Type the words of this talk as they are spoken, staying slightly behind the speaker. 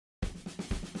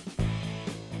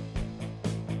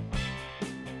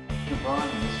Ron,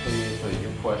 in this video is for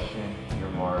your question, your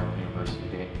mark,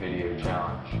 University Video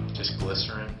Challenge. Just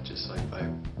glycerin, just like by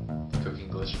cooking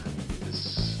glycerin, you get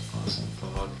this awesome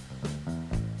fog.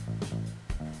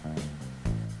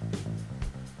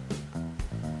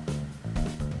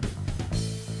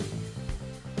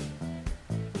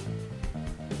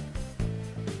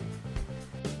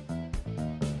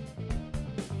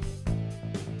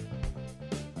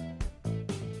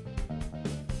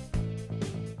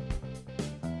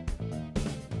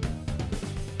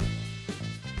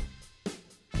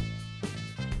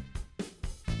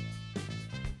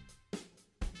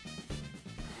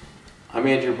 I'm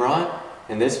Andrew Braun,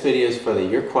 and this video is for the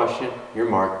Your Question, Your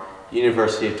Mark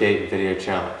University of Dayton Video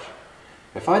Challenge.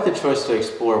 If I had the choice to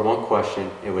explore one question,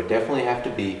 it would definitely have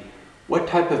to be, what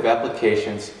type of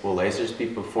applications will lasers be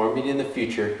performing in the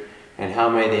future, and how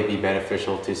may they be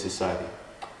beneficial to society?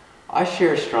 I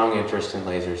share a strong interest in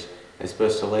lasers, as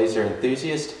both a laser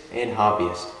enthusiast and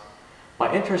hobbyist.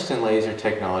 My interest in laser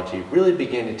technology really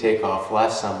began to take off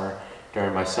last summer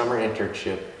during my summer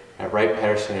internship at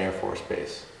Wright-Patterson Air Force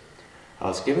Base. I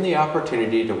was given the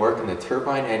opportunity to work in the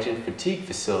turbine engine fatigue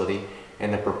facility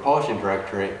and the propulsion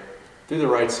directorate through the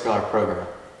Wright Scholar Program.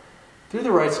 Through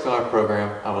the Wright Scholar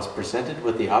Program, I was presented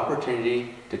with the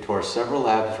opportunity to tour several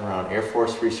labs around Air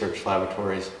Force research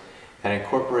laboratories that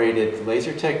incorporated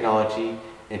laser technology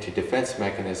into defense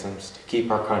mechanisms to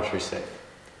keep our country safe.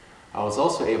 I was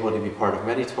also able to be part of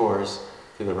many tours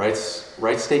through the Wright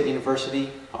State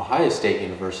University, Ohio State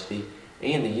University,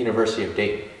 and the University of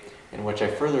Dayton, in which I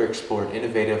further explored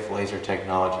innovative laser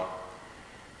technology.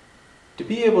 To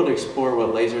be able to explore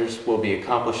what lasers will be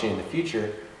accomplishing in the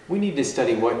future, we need to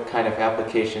study what kind of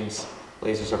applications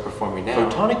lasers are performing now.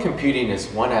 Photonic computing is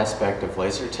one aspect of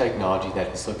laser technology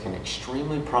that is looking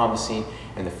extremely promising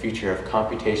in the future of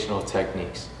computational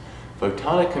techniques.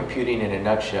 Photonic computing, in a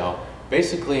nutshell,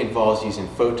 basically involves using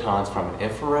photons from an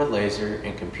infrared laser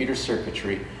in computer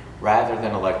circuitry rather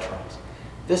than electrons.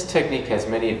 This technique has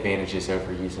many advantages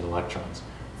over using electrons.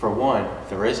 For one,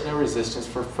 there is no resistance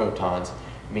for photons,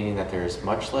 meaning that there is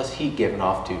much less heat given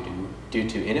off due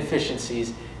to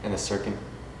inefficiencies in the circuit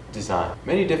design.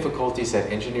 Many difficulties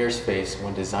that engineers face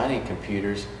when designing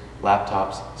computers,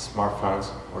 laptops,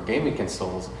 smartphones, or gaming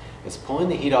consoles is pulling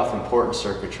the heat off important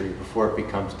circuitry before it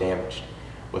becomes damaged.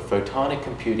 With photonic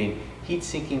computing, heat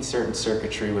sinking certain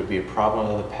circuitry would be a problem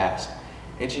of the past.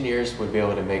 Engineers would be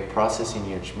able to make processing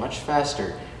units much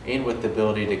faster and with the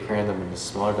ability to cram them into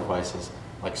smaller devices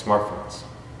like smartphones.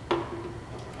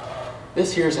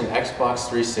 This here is an Xbox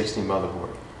 360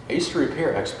 motherboard. I used to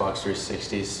repair Xbox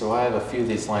 360s, so I have a few of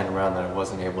these lying around that I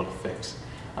wasn't able to fix.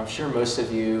 I'm sure most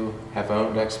of you have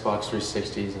owned Xbox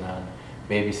 360s, and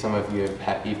maybe some of you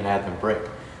have even had them break.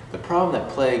 The problem that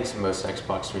plagues most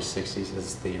Xbox 360s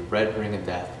is the red ring of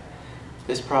death.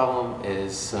 This problem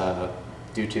is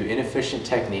due to inefficient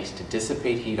techniques to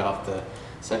dissipate heat off the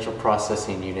central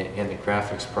processing unit and the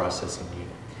graphics processing unit.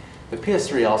 The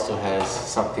PS3 also has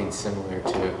something similar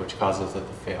to it, which causes it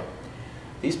to fail.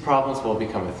 These problems will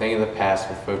become a thing of the past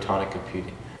with photonic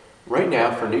computing. Right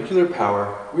now, for nuclear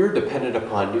power, we are dependent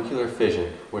upon nuclear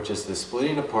fission, which is the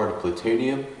splitting apart of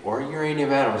plutonium or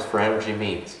uranium atoms for energy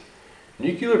means.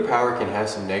 Nuclear power can have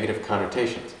some negative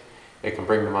connotations. It can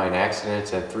bring to mind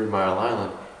accidents at 3 Mile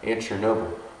Island and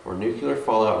Chernobyl, where nuclear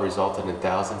fallout resulted in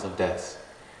thousands of deaths.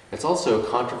 It's also a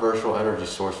controversial energy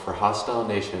source for hostile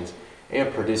nations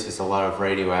and produces a lot of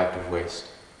radioactive waste.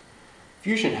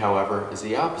 Fusion, however, is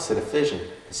the opposite of fission.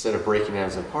 Instead of breaking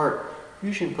atoms apart,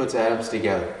 fusion puts atoms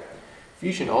together.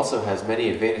 Fusion also has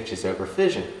many advantages over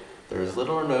fission. There is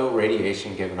little or no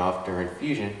radiation given off during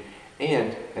fusion,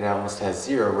 and it almost has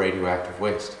zero radioactive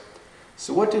waste.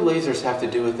 So what do lasers have to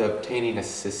do with obtaining a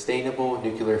sustainable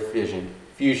nuclear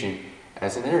fusion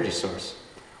as an energy source?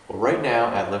 Well, right now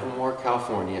at Livermore,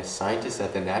 California, scientists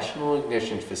at the National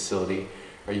Ignition Facility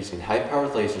are using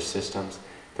high-powered laser systems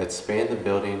that span the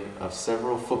building of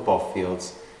several football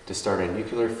fields to start a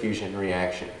nuclear fusion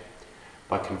reaction.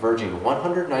 By converging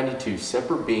 192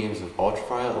 separate beams of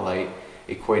ultraviolet light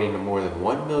equating to more than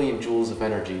 1 million joules of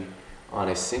energy on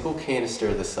a single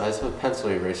canister the size of a pencil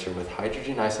eraser with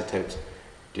hydrogen isotopes,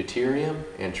 deuterium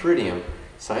and tritium,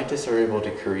 scientists are able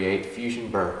to create fusion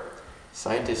burn.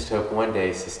 Scientists hope one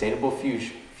day sustainable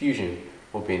fusion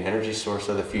will be an energy source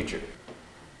of the future.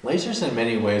 Lasers in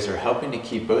many ways are helping to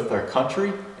keep both our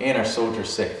country and our soldiers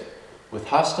safe. With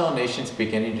hostile nations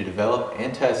beginning to develop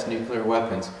and test nuclear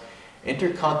weapons,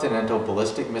 intercontinental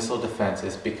ballistic missile defense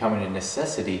is becoming a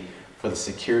necessity for the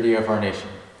security of our nation.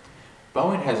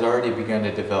 Boeing has already begun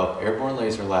to develop airborne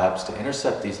laser labs to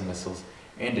intercept these missiles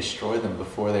and destroy them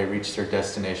before they reach their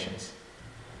destinations.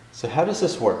 So how does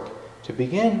this work? To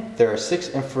begin, there are 6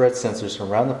 infrared sensors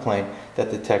around the plane that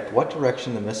detect what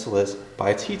direction the missile is by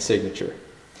its heat signature.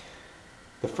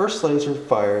 The first laser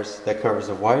fires that covers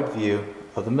a wide view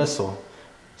of the missile.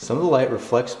 Some of the light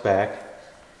reflects back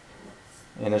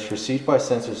and is received by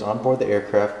sensors on board the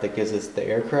aircraft that gives us the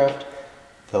aircraft,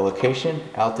 the location,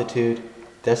 altitude,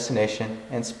 destination,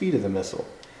 and speed of the missile.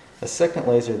 A second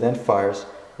laser then fires,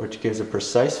 which gives a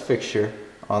precise fixture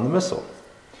on the missile.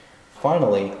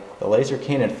 Finally, the laser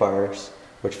cannon fires,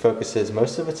 which focuses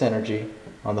most of its energy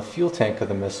on the fuel tank of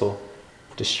the missile,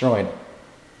 destroying it.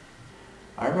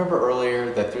 I remember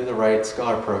earlier that through the Wright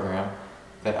Scholar Program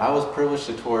that I was privileged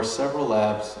to tour several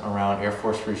labs around Air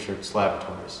Force Research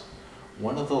Laboratories.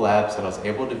 One of the labs that I was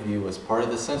able to view was part of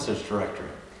the Sensors Directorate.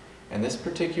 In this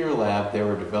particular lab, they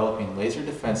were developing laser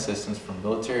defense systems for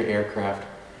military aircraft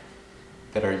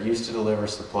that are used to deliver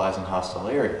supplies in hostile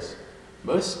areas.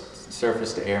 Most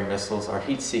surface-to-air missiles are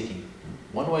heat-seeking.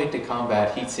 One way to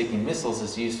combat heat-seeking missiles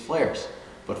is to use flares,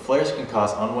 but flares can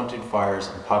cause unwanted fires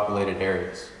in populated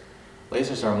areas.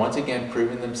 Lasers are once again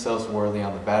proving themselves worthy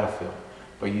on the battlefield.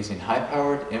 By using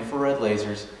high-powered infrared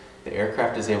lasers, the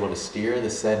aircraft is able to steer the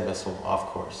said missile off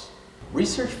course.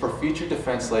 Research for future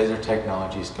defense laser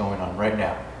technology is going on right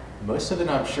now. Most of it,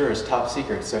 I'm sure, is top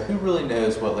secret, so who really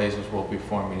knows what lasers will be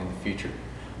forming in the future?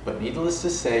 But needless to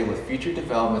say, with future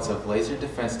developments of laser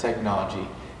defense technology,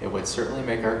 it would certainly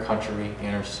make our country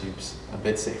and our troops a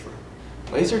bit safer.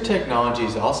 Laser technology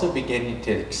is also beginning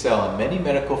to excel in many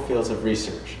medical fields of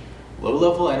research.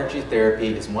 Low-level energy therapy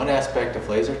is one aspect of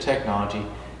laser technology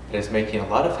that is making a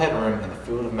lot of headroom in the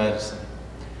field of medicine.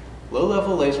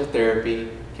 Low-level laser therapy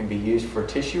can be used for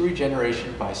tissue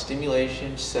regeneration by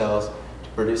stimulating cells to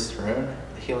produce their own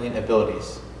healing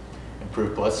abilities,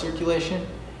 improve blood circulation,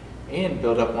 and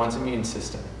build up one's immune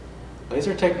system.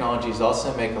 Laser technologies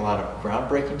also make a lot of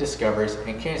groundbreaking discoveries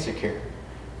in cancer care.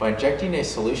 By injecting a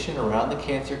solution around the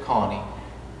cancer colony,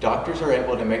 doctors are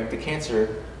able to make the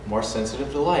cancer more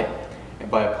sensitive to light. And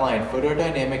by applying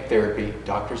photodynamic therapy,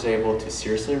 doctors are able to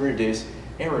seriously reduce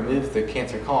and remove the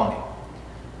cancer colony.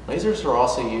 Lasers are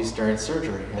also used during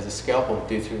surgery as a scalpel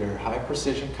due to their high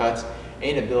precision cuts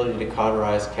and ability to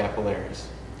cauterize capillaries.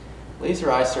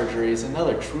 Laser eye surgery is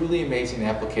another truly amazing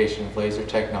application of laser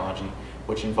technology,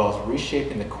 which involves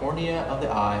reshaping the cornea of the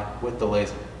eye with the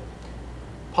laser.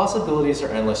 Possibilities are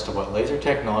endless to what laser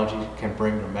technology can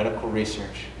bring to medical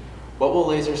research. What will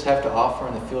lasers have to offer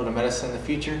in the field of medicine in the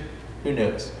future? Who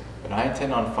knows? But I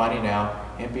intend on finding out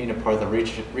and being a part of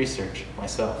the research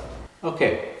myself.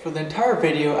 Okay, for the entire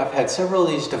video, I've had several of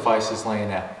these devices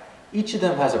laying out. Each of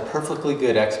them has a perfectly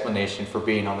good explanation for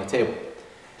being on the table.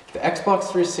 The Xbox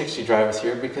 360 drive is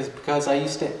here because I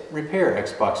used to repair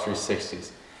Xbox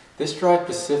 360s. This drive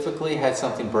specifically had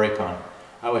something break on it.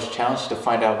 I was challenged to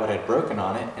find out what had broken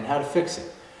on it and how to fix it.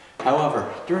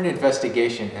 However, during the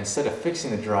investigation, instead of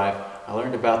fixing the drive, I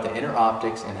learned about the inner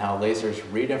optics and how lasers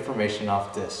read information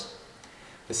off discs.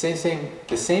 The same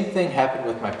thing happened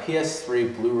with my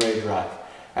PS3 Blu-ray drive.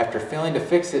 After failing to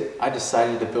fix it, I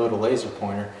decided to build a laser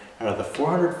pointer out of the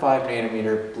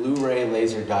 405nm Blu-ray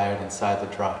laser diode inside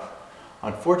the drive.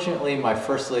 Unfortunately, my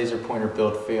first laser pointer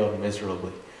build failed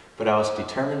miserably, but I was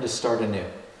determined to start anew.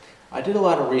 I did a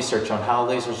lot of research on how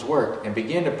lasers worked and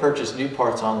began to purchase new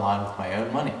parts online with my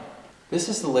own money. This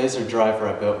is the laser driver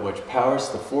I built, which powers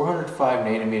the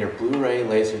 405nm Blu-ray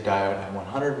laser diode at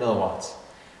 100 milliwatts.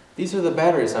 These are the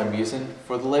batteries I'm using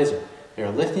for the laser. They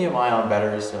are lithium-ion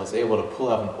batteries that I was able to pull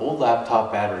out an old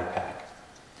laptop battery pack.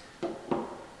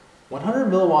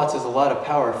 100 milliwatts is a lot of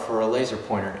power for a laser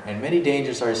pointer, and many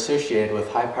dangers are associated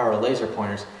with high-power laser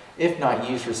pointers if not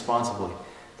used responsibly.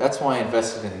 That's why I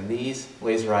invested in these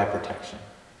laser eye protection.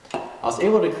 I was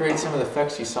able to create some of the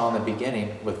effects you saw in the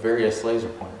beginning with various laser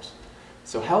pointers.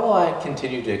 So how will I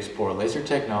continue to explore laser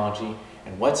technology,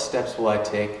 and what steps will I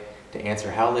take to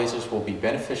answer how lasers will be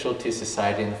beneficial to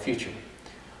society in the future?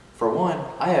 For one,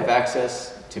 I have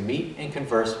access to meet and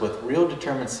converse with real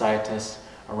determined scientists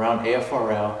around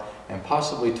AFRL and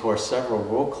possibly tour several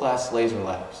world-class laser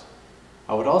labs.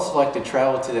 I would also like to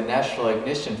travel to the National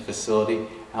Ignition Facility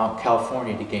out in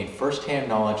California to gain first-hand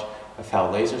knowledge of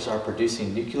how lasers are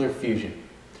producing nuclear fusion.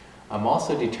 I'm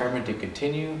also determined to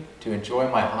continue to enjoy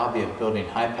my hobby of building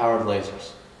high-powered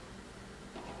lasers.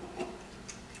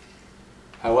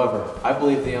 However, I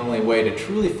believe the only way to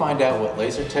truly find out what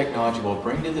laser technology will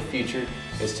bring to the future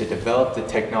is to develop the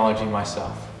technology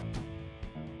myself.